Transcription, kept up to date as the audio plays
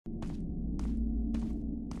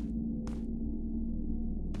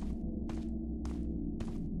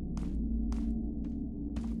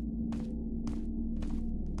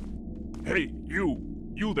Hey,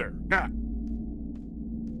 you there, nah.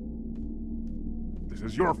 This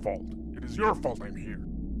is your fault. It is your fault I'm here.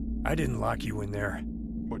 I didn't lock you in there.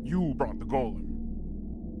 But you brought the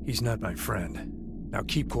golem. He's not my friend. Now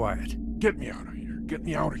keep quiet. Get me out of here. Get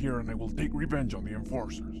me out of here and I will take revenge on the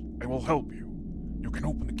enforcers. I will help you. You can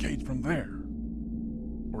open the cage from there.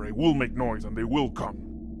 Or I will make noise and they will come.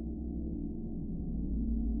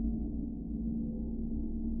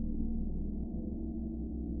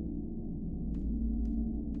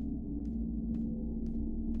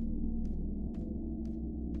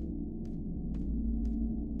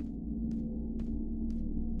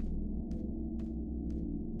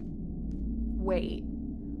 Wait,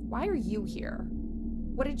 why are you here?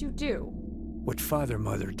 What did you do? What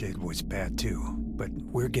Father-Mother did was bad too, but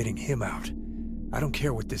we're getting him out. I don't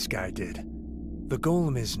care what this guy did. The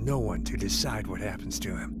golem is no one to decide what happens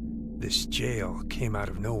to him. This jail came out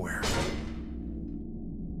of nowhere.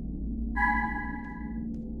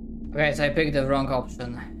 Okay, so I picked the wrong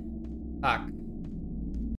option. Fuck.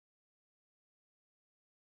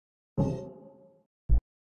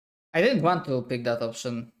 I didn't want to pick that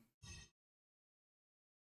option.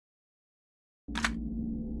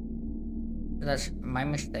 That's my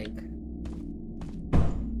mistake.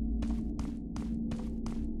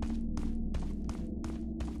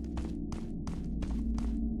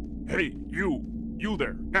 Hey, you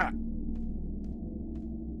there, nah.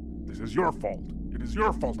 This is your fault. It is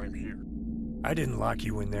your fault I'm here. I didn't lock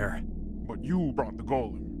you in there. But you brought the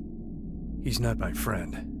golem. He's not my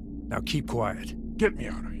friend. Now keep quiet. Get me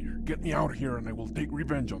out of here. Get me out of here and I will take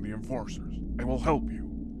revenge on the enforcers. I will help you.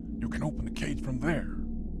 You can open the cage from there.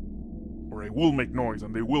 Or I will make noise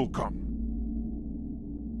and they will come.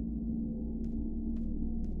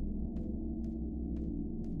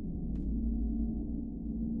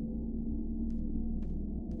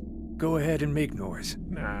 Go ahead and make noise.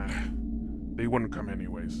 Nah, they wouldn't come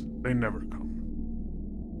anyways. They never come.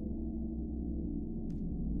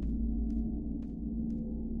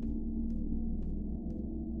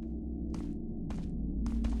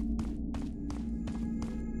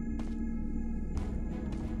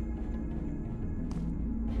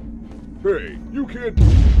 Hey, you can't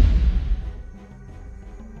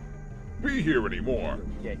be here anymore.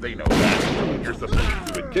 They know that. You're supposed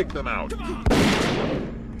to do it. Kick them out.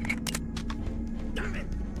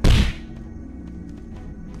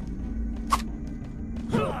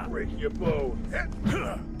 I'll break your bones.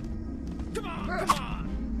 Come on!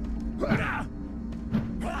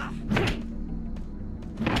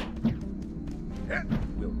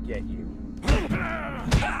 We'll get you.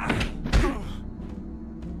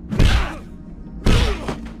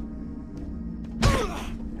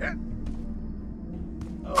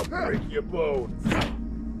 I'll break your bones.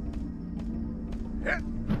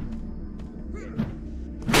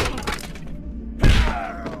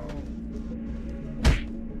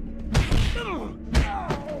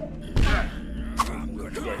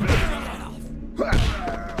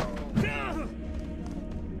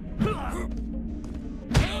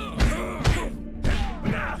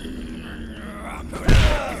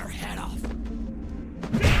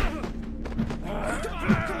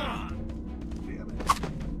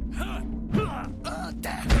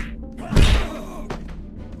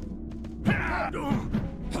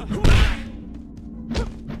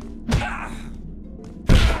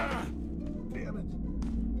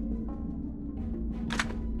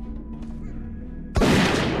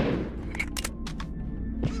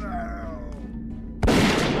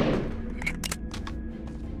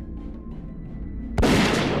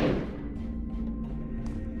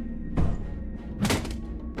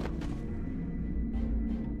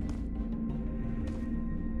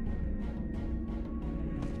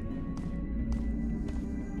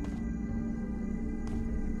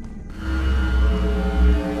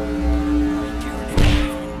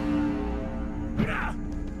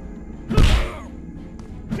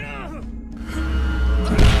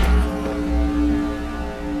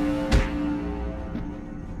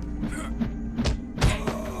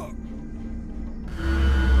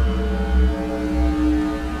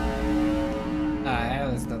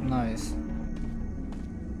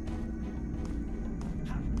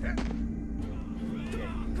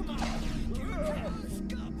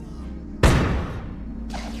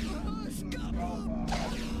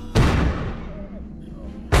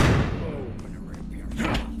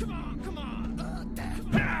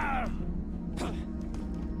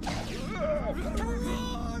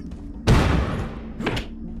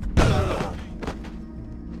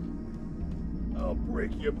 I'll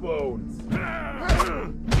break your bones.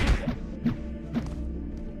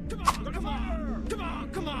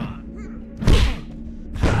 Come on!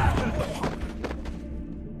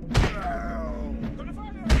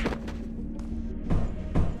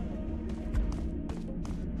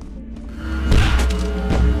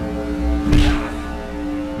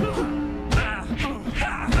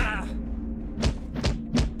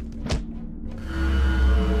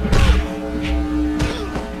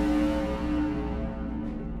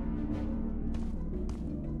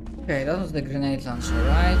 Okay, that was the grenade launcher,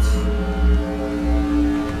 right?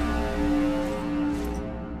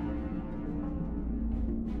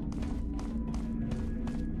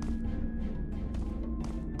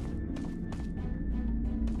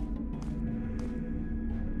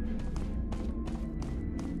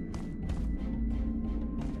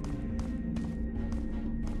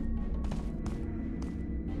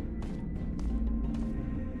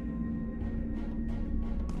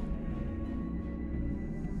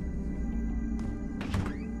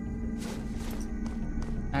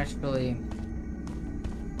 Actually, I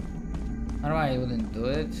don't know why I wouldn't do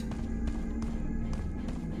it.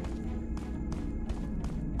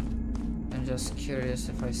 I'm just curious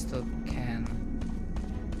if I still can.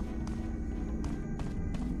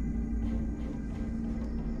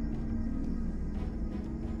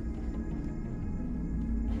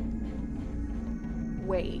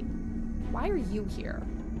 Wait, why are you here?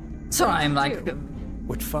 So I'm like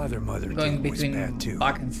What Father-Mother going did was between bad too.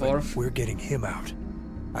 back and but forth. we're getting him out.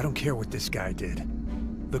 I don't care what this guy did.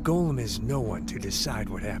 The Golem is no one to decide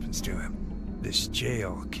what happens to him. This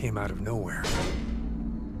jail came out of nowhere.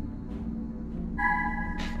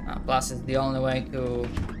 Plus, it's the only way to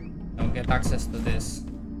get access to this.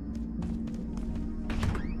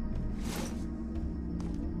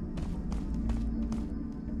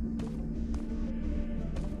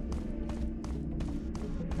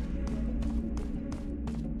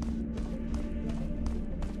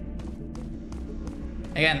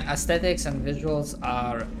 Again, aesthetics and visuals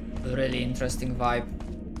are a really interesting vibe.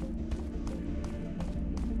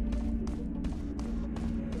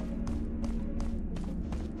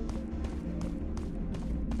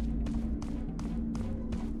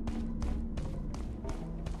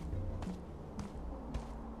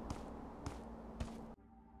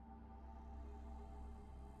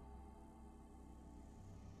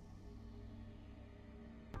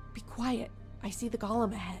 Be quiet. I see the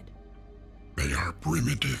golem ahead. They are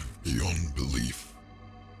primitive beyond belief.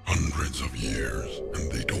 Hundreds of years,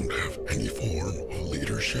 and they don't have any form of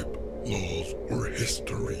leadership, laws, or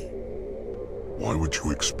history. Why would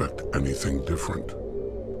you expect anything different?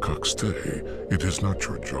 Coxte, it is not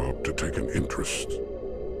your job to take an interest.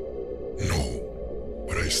 No,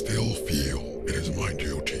 but I still feel it is my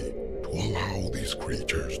duty to allow these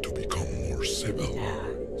creatures to become more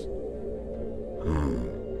civilized.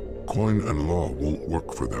 Coin and law won't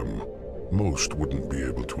work for them. Most wouldn't be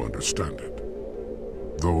able to understand it.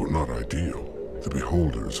 Though not ideal, the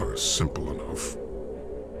beholders are simple enough.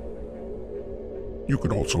 You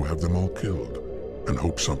could also have them all killed, and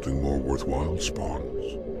hope something more worthwhile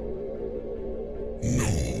spawns.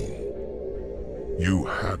 No. You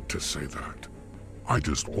had to say that. I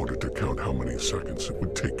just wanted to count how many seconds it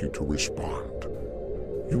would take you to respond.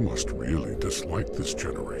 You must really dislike this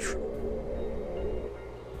generation.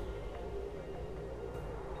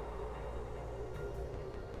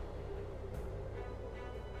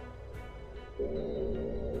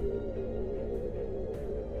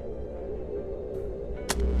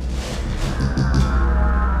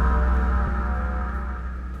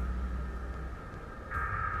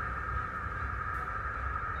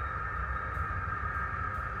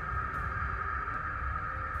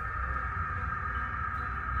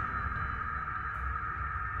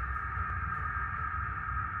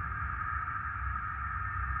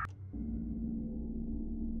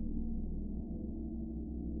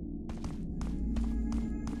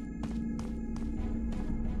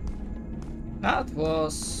 That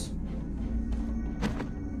was...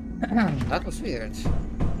 that was weird.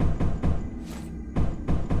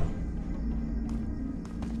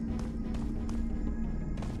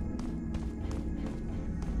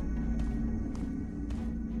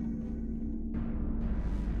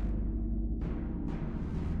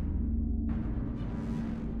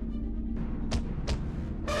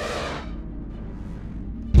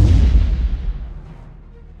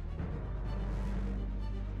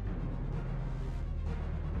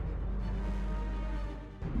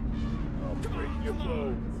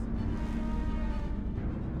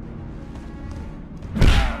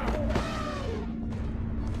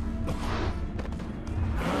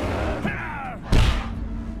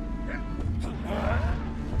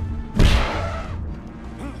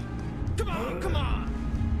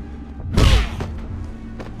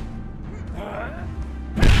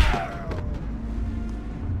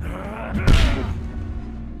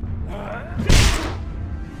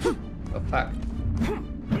 Fuck.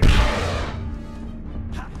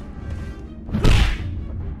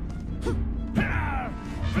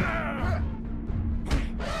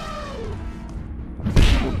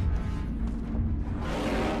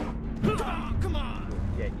 Come on.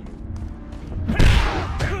 Get you.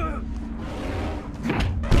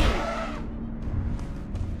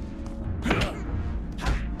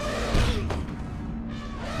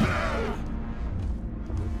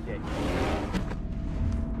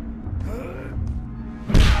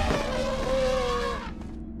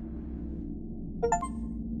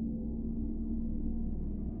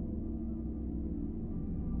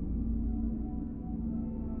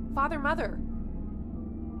 Father Mother!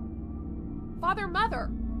 Father Mother!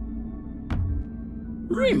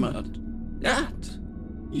 Remote, that,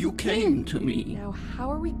 you came to me. Now, how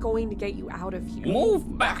are we going to get you out of here?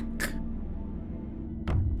 Move back.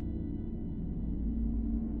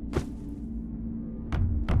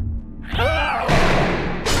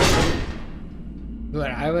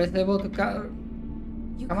 But I was able to You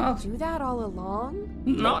come could out. do that all along?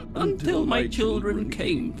 Not until my children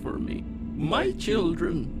came for me. My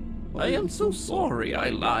children. I am so sorry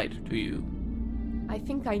I lied to you. I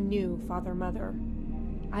think I knew, Father Mother.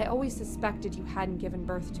 I always suspected you hadn't given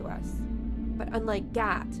birth to us. But unlike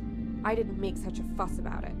Gat, I didn't make such a fuss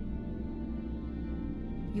about it.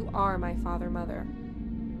 You are my Father Mother.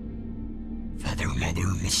 Father Mother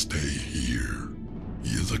must stay here.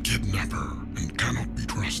 He is a kidnapper and cannot be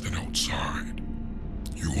trusted outside.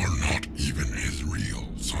 You are not even his real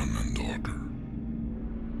son and daughter.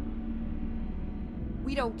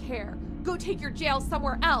 We don't care. Go take your jail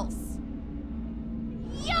somewhere else.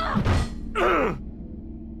 Yeah!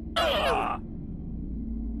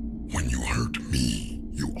 When you hurt me,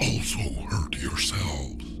 you also hurt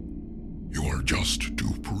yourselves. You are just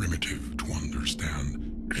too primitive to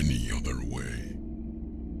understand any other way.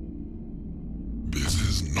 This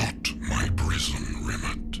is not my prison,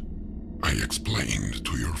 Rimet. I explained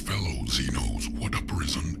to your fellow Zenos what a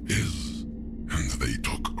prison is, and they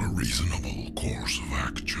took a reasonable course of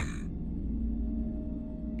action.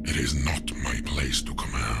 It is not my place to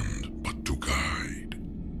command, but to guide.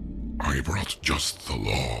 I brought just the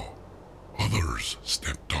law. Others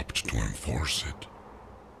stepped up to enforce it.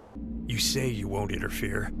 You say you won't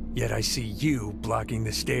interfere, yet I see you blocking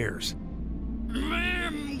the stairs.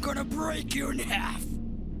 I'm gonna break you in half.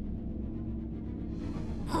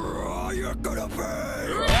 Oh, you're gonna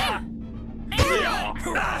pay.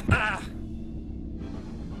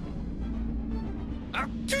 I'll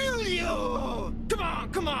kill you! Come on,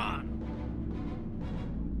 come on!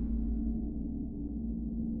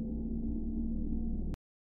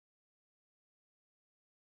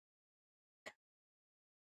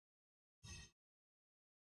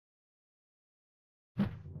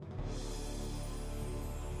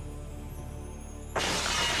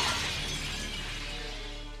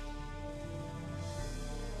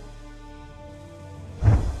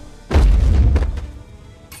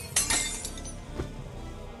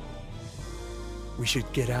 We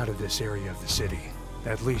should get out of this area of the city,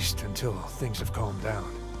 at least until things have calmed down.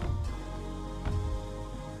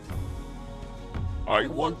 I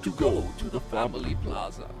want to go to the family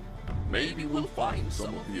plaza. Maybe we'll find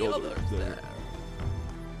some of the others there.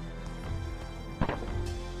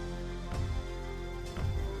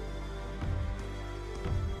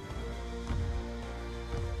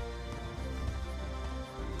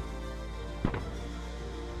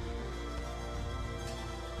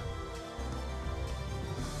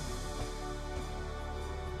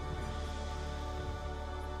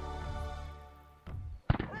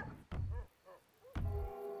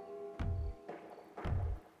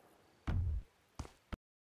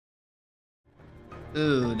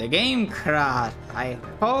 Ooh, the game crashed. I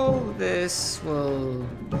hope this will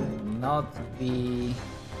not be...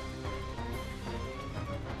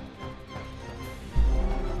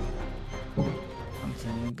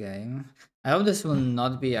 Continue game. I hope this will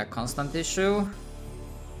not be a constant issue.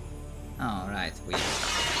 Alright,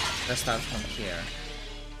 let's start from here.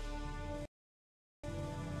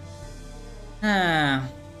 Damn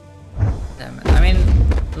it. I mean,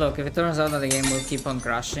 look, if it turns out that the game will keep on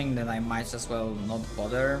crashing, then I might as well not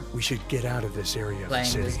bother. We should get out of this area of the Playing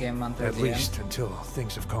city, this game until at the least end. until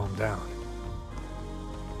things have calmed down.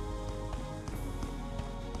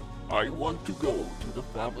 I want to go to the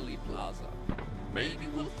family plaza. Maybe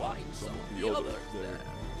we'll find some of the others there.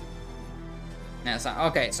 Yeah, so,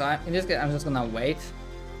 okay, so in this case, I'm just gonna wait.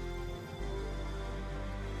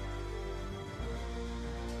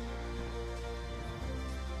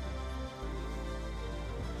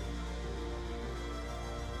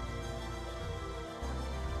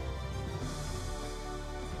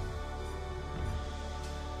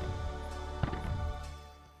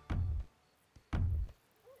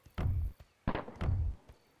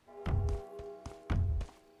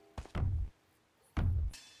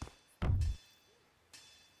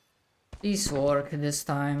 Please work this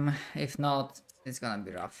time. If not, it's gonna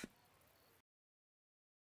be rough.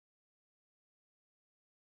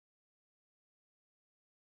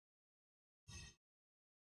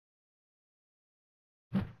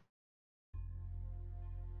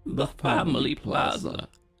 The family plaza.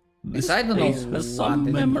 This I don't know place has what some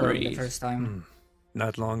didn't work the memories. first time.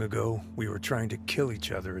 Not long ago, we were trying to kill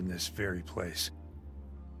each other in this very place.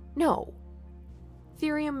 No.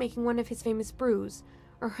 Ethereum making one of his famous brews,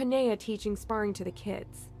 or Hanea teaching sparring to the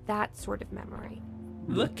kids. That sort of memory.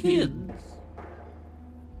 The kids.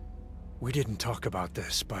 We didn't talk about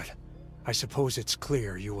this, but I suppose it's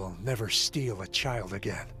clear you will never steal a child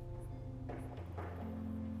again.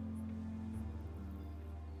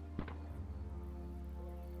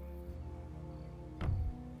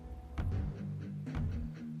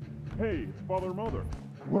 Hey, it's Father Mother.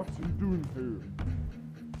 What's he doing here?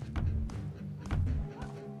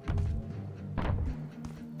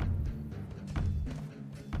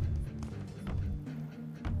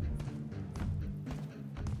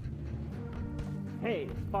 Hey,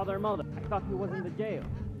 Father Mother, I thought he was in the jail.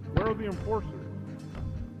 Where are the enforcers?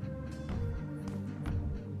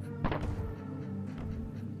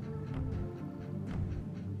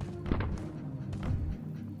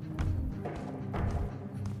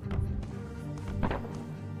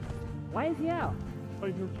 Why is he out? I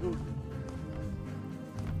hear children.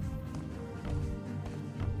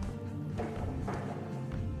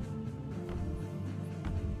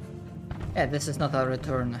 Yeah, this is not a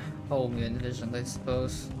return home you envisioned, I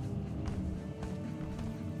suppose.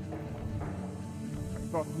 I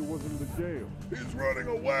thought he was in the jail. He's running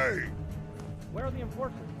away! Where are the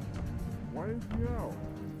enforcers? Why is he out?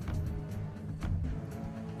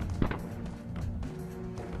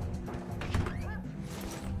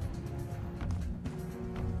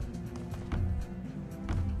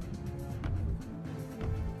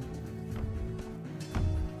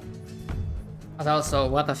 But also,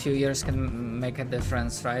 what a few years can make a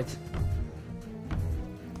difference, right?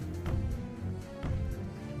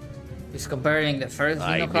 Just comparing the first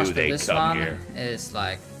Zeno Clash to this one is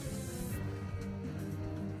like...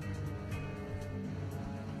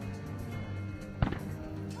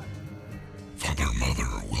 Father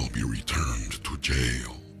Mother will be returned to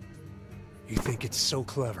jail. You think it's so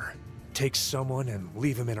clever? Take someone and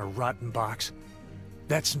leave him in a rotten box?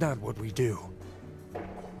 That's not what we do.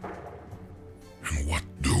 And what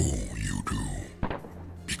do you do?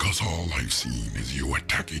 Because all I've seen is you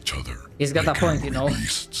attack each other. He's got like a point, you angry know.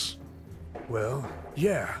 Beasts. Well,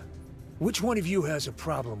 yeah. Which one of you has a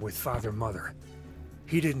problem with Father Mother?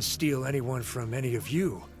 He didn't steal anyone from any of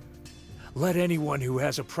you. Let anyone who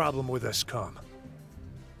has a problem with us come.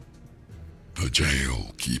 The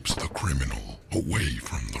jail keeps the criminal away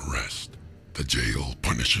from the rest. The jail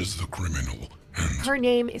punishes the criminal and... Her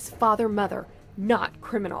name is Father Mother, not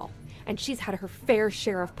criminal. And she's had her fair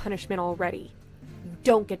share of punishment already. You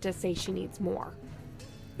don't get to say she needs more.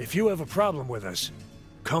 If you have a problem with us,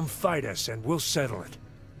 come fight us and we'll settle it.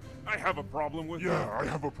 I have a problem with you. Yeah, I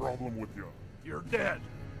have a problem with you. You're dead.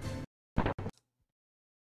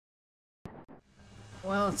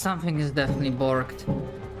 Well, something is definitely borked.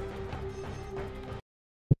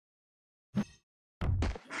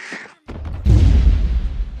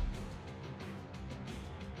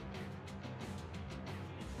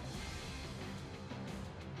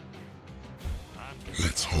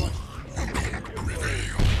 Let's hope we don't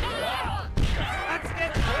prevail.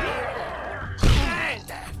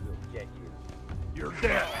 You're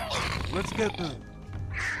dead. Let's get them.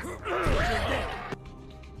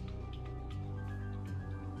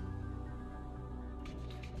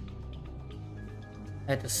 I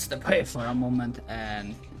had to step away for a moment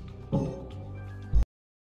and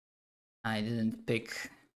I didn't pick.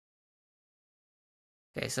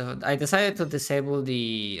 Okay, so I decided to disable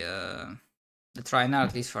the trainer,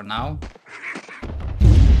 at least for now.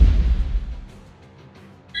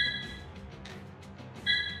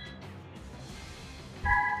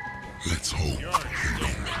 Let's hope we don't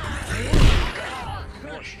prevail.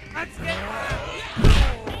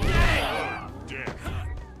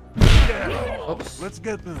 Oops. Let's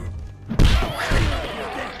get them.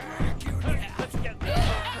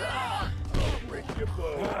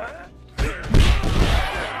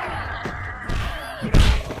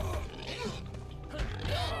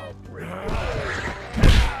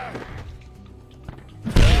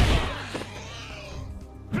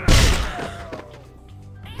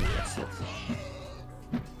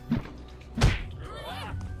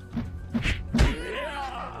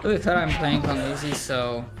 To be fair, I'm playing on easy,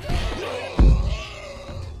 so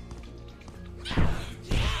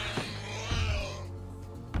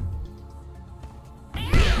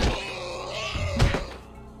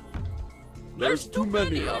There's too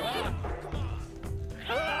many of them.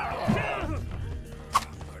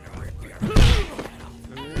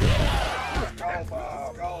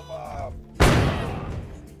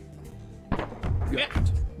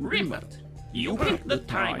 Get, Rivet. You pick the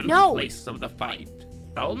time and place of the fight.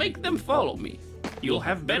 I'll make them follow me. You'll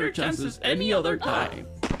have better chances any other time.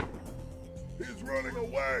 He's running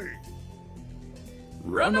away!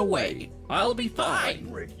 Run away. I'll be fine.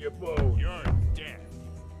 Break your bones. You're dead.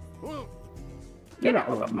 Get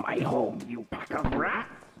out of my home, you pack of rats!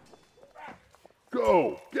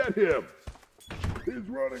 Go! Get him! He's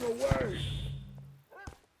running away!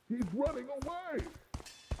 He's running away!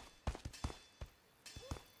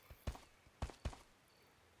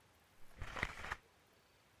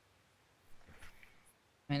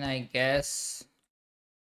 I mean, I guess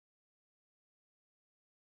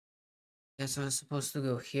we're supposed to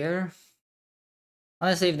go here.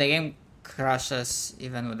 Honestly, if the game crashes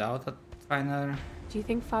even without a trainer. Do you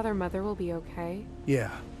think Father Mother will be okay?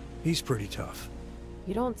 Yeah, he's pretty tough.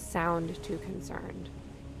 You don't sound too concerned.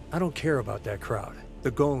 I don't care about that crowd.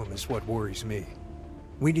 The golem is what worries me.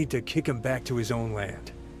 We need to kick him back to his own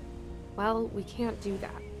land. Well, we can't do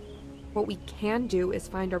that. What we can do is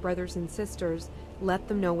find our brothers and sisters, let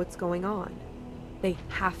them know what's going on. They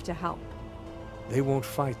have to help. They won't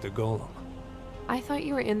fight the golem. I thought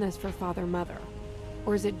you were in this for Father Mother.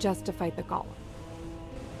 Or is it just to fight the golem?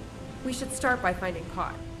 We should start by finding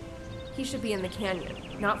Pot. He should be in the canyon,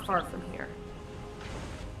 not far from here.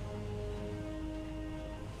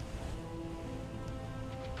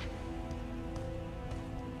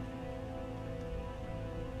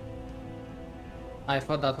 I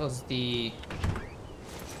thought that was the...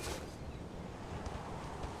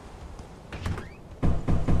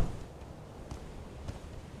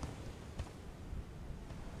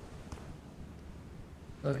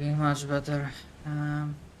 Looking much better.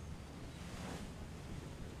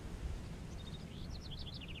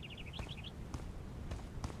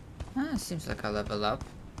 Seems like a level up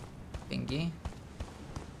thingy.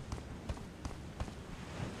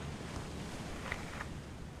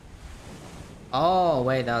 Oh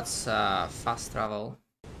wait, that's fast travel.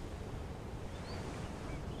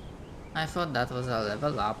 I thought that was a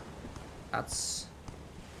level up. That's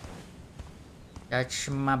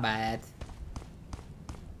my bad.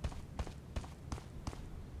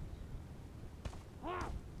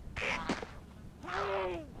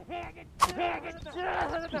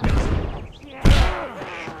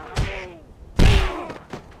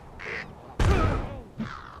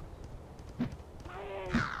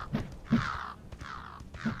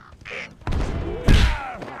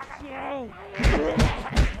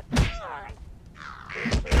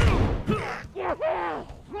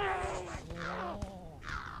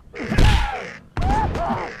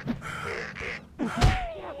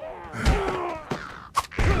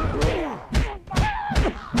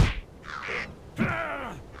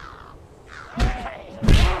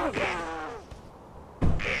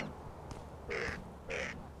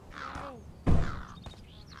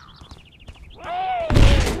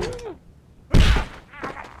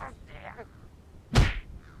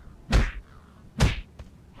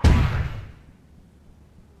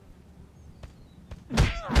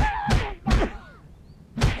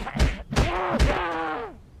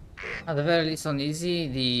 At the very least on easy,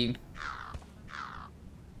 the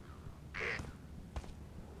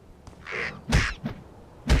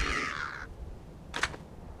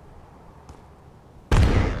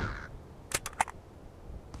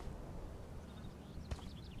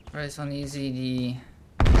on easy,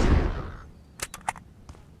 the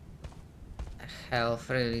health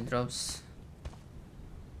really drops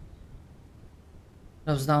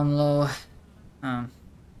down low.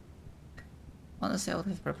 Honestly, I would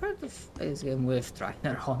have prepared to play this game with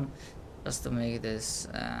trainer on, just to make this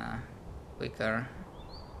quicker.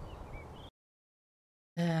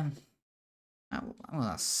 I'm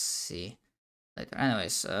gonna see later.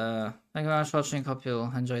 Anyways, thank you very much for watching. Hope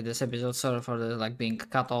you enjoyed this episode. Sorry for the being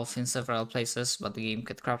cut off in several places, but the game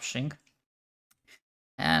kept crashing.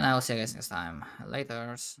 And I will see you guys next time.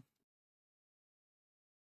 Laters.